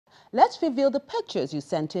Let's reveal the pictures you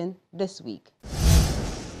sent in this week.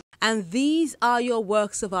 And these are your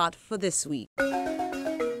works of art for this week.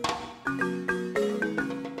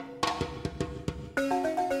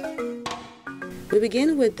 We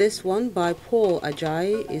begin with this one by Paul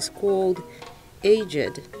Achebe. It's called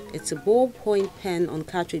Achebe. It's a ballpoint pen on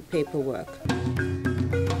cartridge paper work.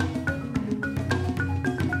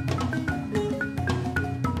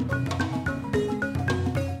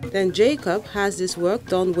 Then Jacob has this work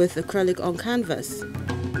done with acrylic on canvas.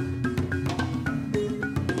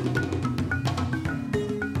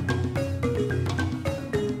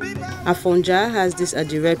 Afonja has this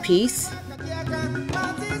Adire piece.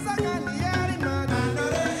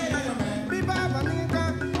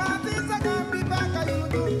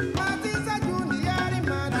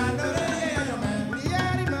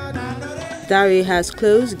 Dari has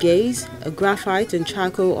Close Gaze, a graphite and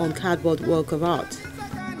charcoal on cardboard work of art.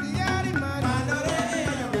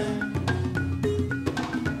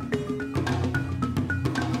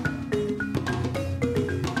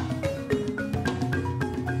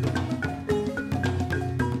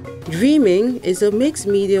 Dreaming is a mixed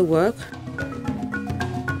media work.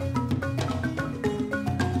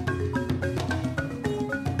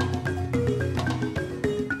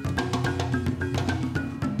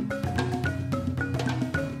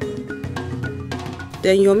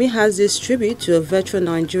 Then Yomi has this tribute to a veteran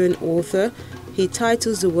Nigerian author. He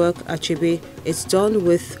titles the work Achebe. It's done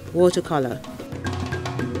with watercolor.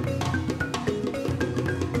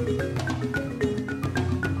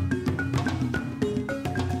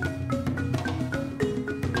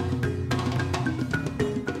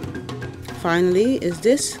 Finally is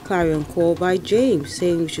this clarion call by James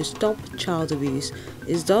saying we should stop child abuse.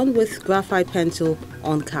 It's done with graphite pencil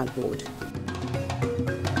on cardboard.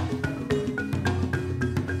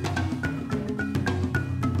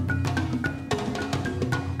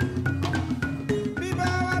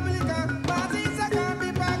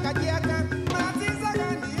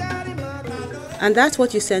 And that's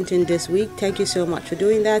what you sent in this week. Thank you so much for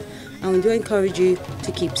doing that. And we do encourage you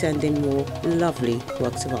to keep sending more lovely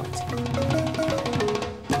works of art.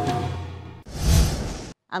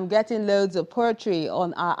 I'm getting loads of poetry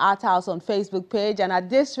on our Art House on Facebook page, and at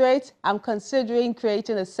this rate, I'm considering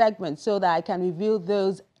creating a segment so that I can reveal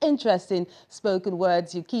those interesting spoken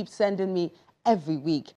words you keep sending me every week.